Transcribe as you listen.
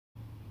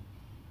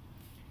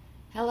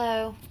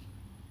Hello.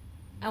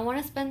 I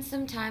want to spend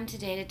some time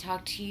today to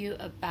talk to you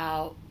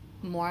about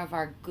more of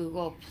our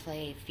Google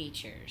Play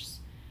features.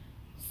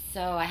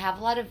 So, I have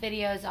a lot of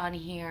videos on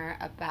here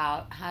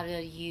about how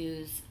to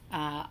use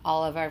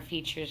all of our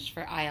features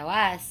for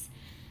iOS,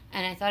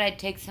 and I thought I'd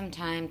take some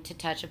time to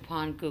touch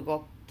upon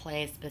Google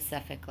Play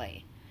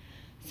specifically.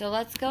 So,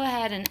 let's go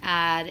ahead and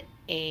add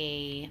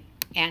a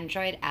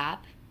Android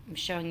app. I'm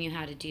showing you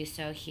how to do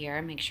so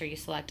here. Make sure you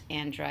select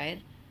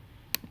Android.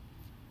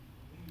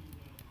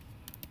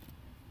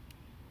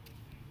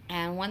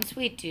 And once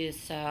we do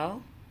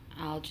so,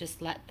 I'll just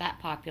let that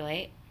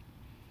populate.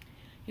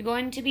 You're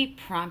going to be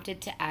prompted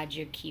to add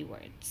your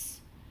keywords.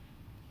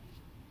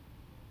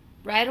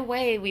 Right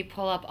away, we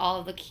pull up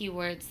all of the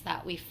keywords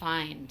that we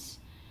find.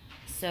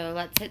 So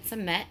let's hit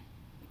submit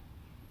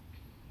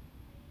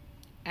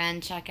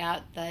and check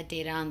out the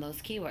data on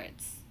those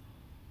keywords.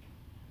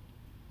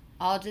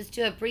 I'll just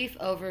do a brief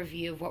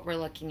overview of what we're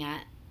looking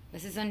at.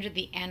 This is under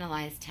the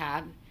Analyze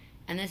tab,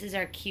 and this is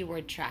our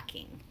keyword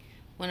tracking,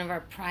 one of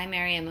our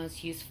primary and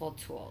most useful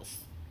tools.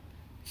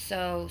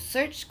 So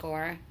search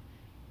score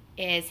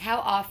is how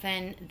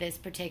often this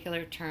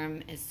particular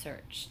term is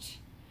searched.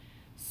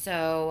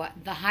 So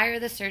the higher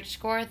the search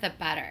score, the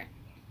better.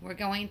 We're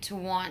going to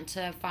want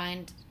to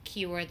find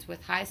keywords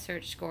with high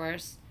search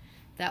scores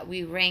that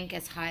we rank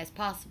as high as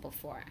possible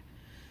for.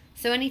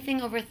 So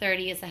anything over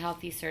 30 is a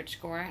healthy search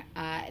score.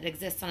 It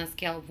exists on a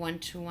scale of 1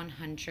 to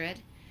 100,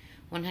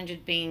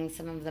 100 being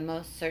some of the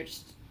most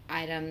searched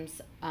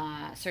items,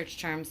 search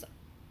terms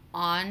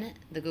on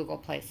the Google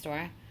Play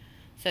Store.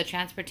 So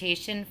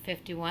transportation,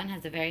 51,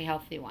 has a very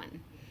healthy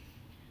one.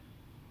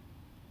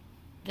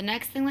 The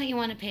next thing that you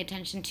want to pay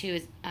attention to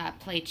is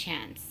play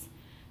chance.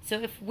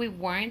 So if we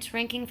weren't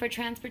ranking for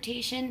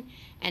transportation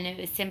and it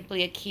was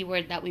simply a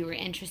keyword that we were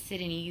interested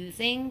in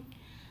using,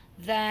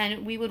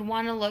 then we would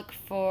want to look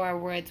for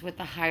words with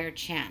a higher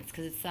chance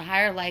because it's the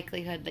higher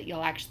likelihood that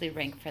you'll actually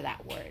rank for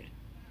that word.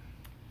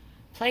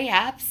 Play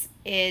apps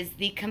is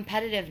the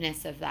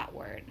competitiveness of that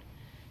word.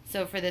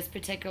 So for this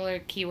particular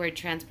keyword,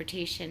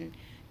 transportation,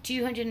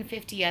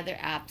 250 other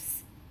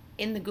apps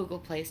in the Google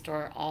Play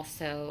Store are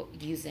also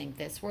using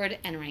this word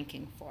and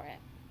ranking for it.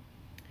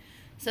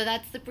 So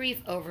that's the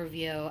brief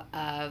overview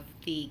of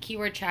the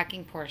keyword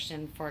tracking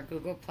portion for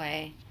Google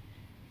Play.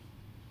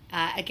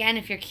 Again,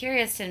 if you're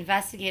curious to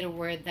investigate a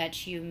word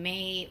that you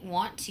may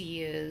want to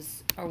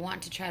use or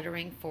want to try to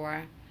rank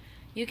for,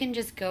 you can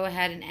just go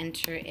ahead and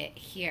enter it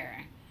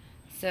here.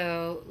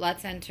 So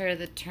let's enter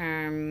the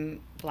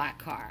term black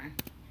car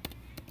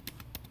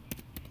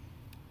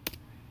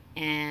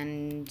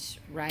and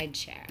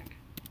rideshare.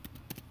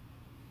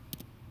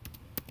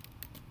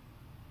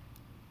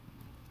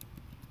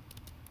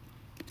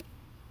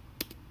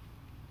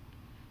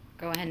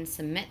 Go ahead and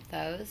submit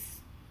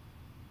those.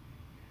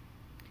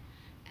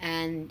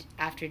 And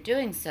after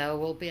doing so,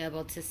 we'll be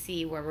able to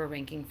see where we're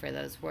ranking for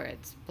those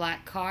words.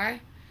 Black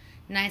car,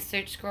 nice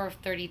search score of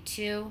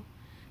 32.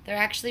 They're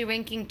actually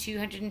ranking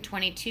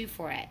 222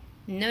 for it.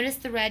 Notice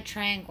the red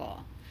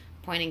triangle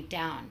pointing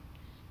down.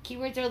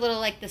 Keywords are a little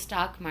like the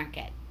stock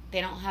market. They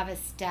don't have a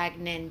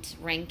stagnant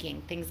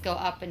ranking. Things go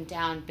up and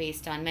down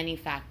based on many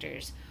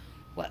factors,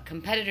 what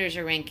competitors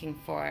are ranking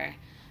for,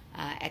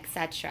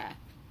 etc.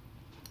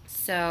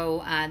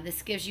 So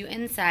this gives you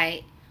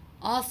insight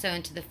also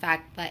into the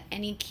fact that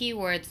any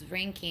keyword's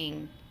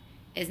ranking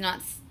is not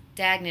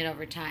stagnant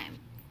over time.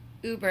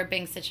 Uber,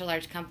 being such a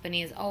large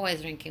company, is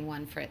always ranking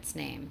 1 for its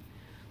name.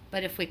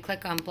 But if we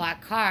click on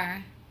black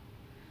car,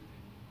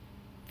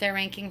 their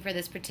ranking for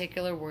this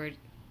particular word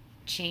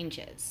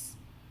changes.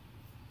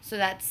 So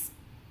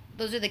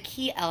those are the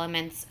key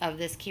elements of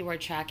this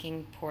keyword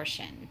tracking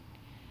portion.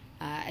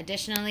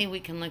 Additionally, we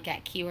can look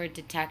at keyword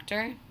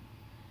detector,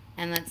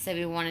 and let's say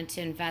we wanted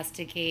to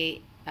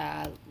investigate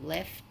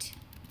Lyft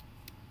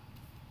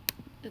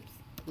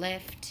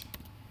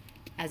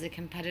as a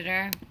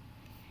competitor,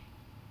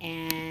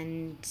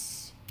 and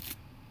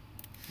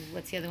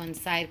what's the other one?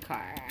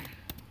 Sidecar.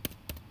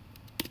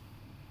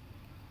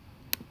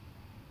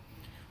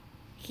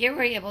 Here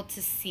we're able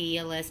to see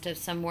a list of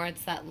some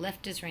words that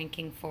Lyft is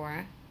ranking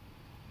for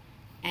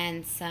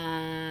and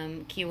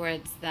some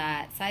keywords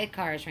that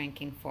Sidecar is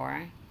ranking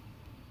for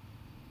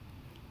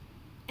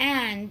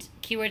and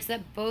keywords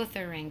that both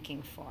are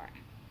ranking for.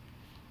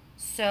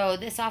 So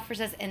this offers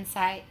us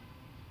insight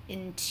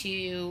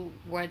into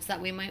words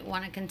that we might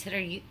want to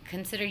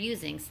consider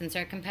using since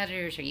our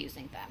competitors are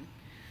using them.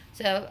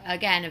 So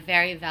again, a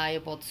very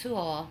valuable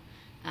tool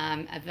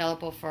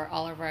available for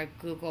all of our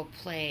Google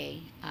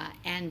Play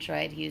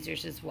Android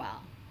users as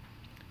well.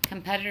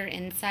 Competitor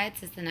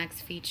Insights is the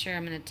next feature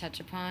I'm going to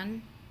touch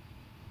upon.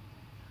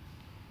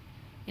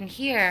 And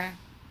here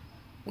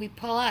we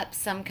pull up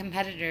some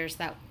competitors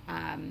that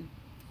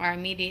are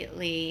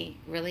immediately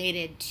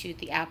related to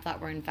the app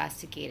that we're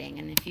investigating.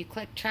 And if you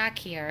click track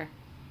here,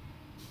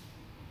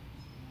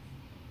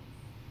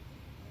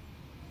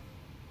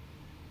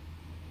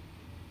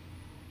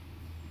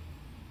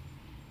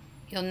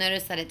 you'll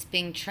notice that it's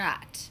being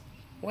tracked.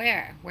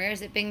 Where? Where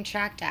is it being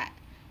tracked at?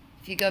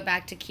 If you go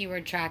back to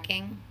keyword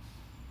tracking,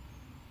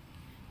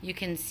 you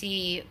can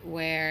see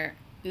where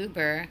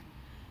Uber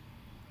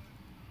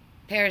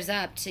pairs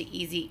up to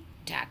Easy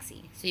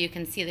Taxi. So you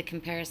can see the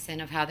comparison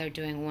of how they're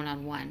doing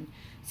one-on-one.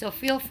 So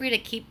feel free to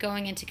keep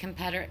going into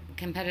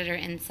competitor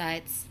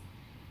insights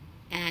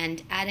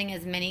and adding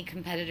as many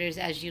competitors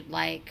as you'd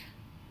like.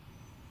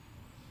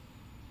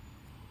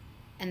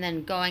 And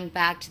then going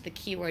back to the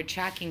keyword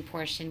tracking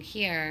portion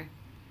here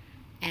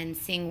and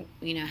seeing,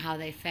 how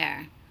they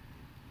fare.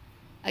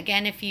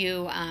 Again, if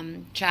you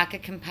track a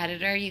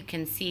competitor, you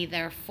can see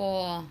their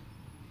full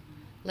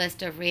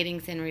list of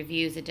ratings and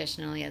reviews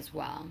additionally as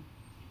well.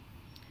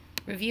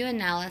 Review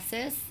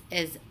analysis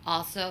is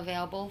also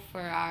available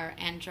for our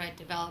Android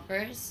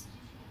developers.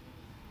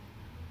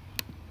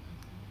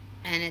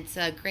 And it's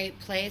a great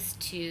place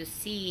to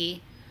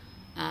see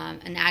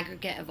an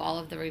aggregate of all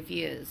of the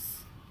reviews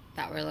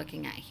that we're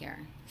looking at here.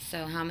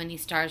 So how many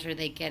stars are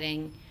they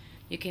getting?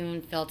 You can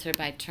even filter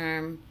by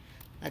term.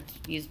 Let's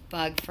use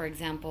bug for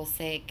example's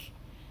sake.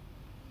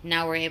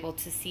 Now we're able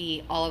to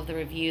see all of the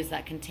reviews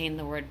that contain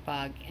the word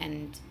bug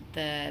and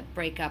the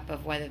breakup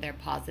of whether they're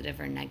positive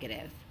or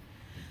negative.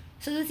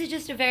 So this is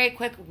just a very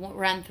quick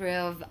run through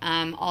of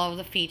all of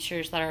the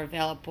features that are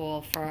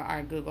available for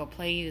our Google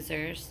Play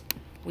users.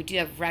 We do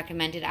have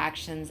recommended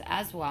actions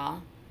as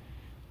well.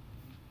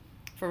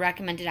 For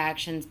recommended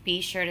actions,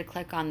 be sure to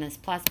click on this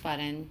plus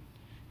button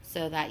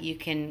so that you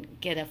can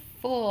get a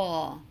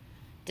full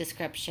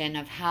description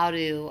of how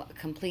to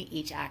complete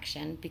each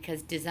action,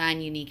 because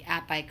Design Unique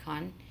App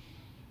Icon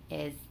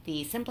is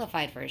the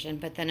simplified version,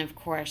 but then of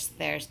course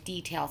there's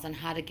details on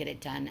how to get it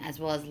done as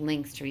well as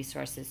links to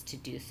resources to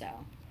do so.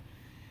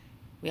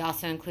 We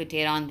also include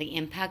data on the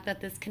impact that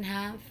this can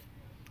have,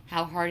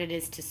 how hard it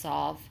is to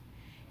solve,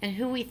 and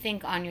who we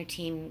think on your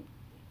team,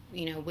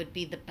 would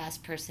be the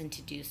best person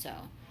to do so.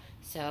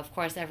 So of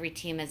course every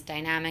team is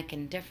dynamic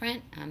and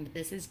different, but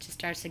this is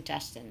just our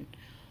suggestion.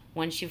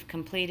 Once you've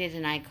completed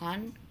an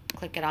icon,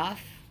 click it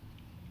off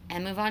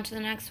and move on to the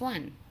next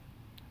one.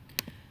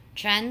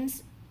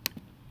 Trends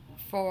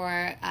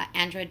for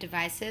Android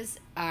devices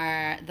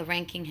are the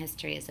ranking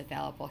history is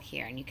available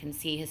here, and you can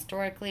see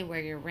historically where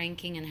you're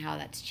ranking and how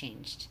that's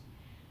changed.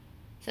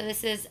 So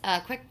this is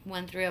a quick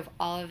run through of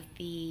all of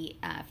the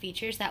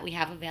features that we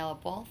have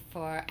available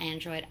for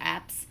Android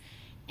apps.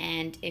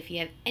 And if you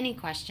have any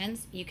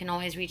questions, you can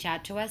always reach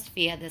out to us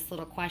via this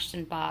little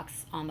question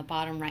box on the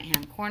bottom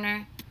right-hand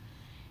corner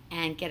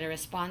and get a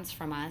response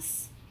from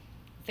us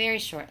very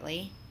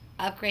shortly.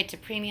 Upgrade to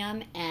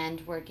premium,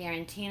 and we're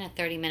guaranteeing a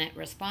 30-minute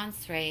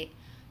response rate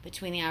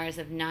between the hours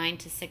of 9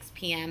 to 6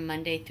 p.m.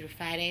 Monday through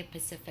Friday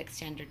Pacific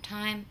Standard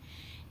Time,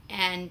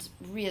 and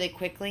really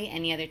quickly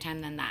any other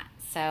time than that.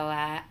 So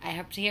I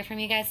hope to hear from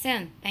you guys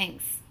soon.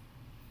 Thanks.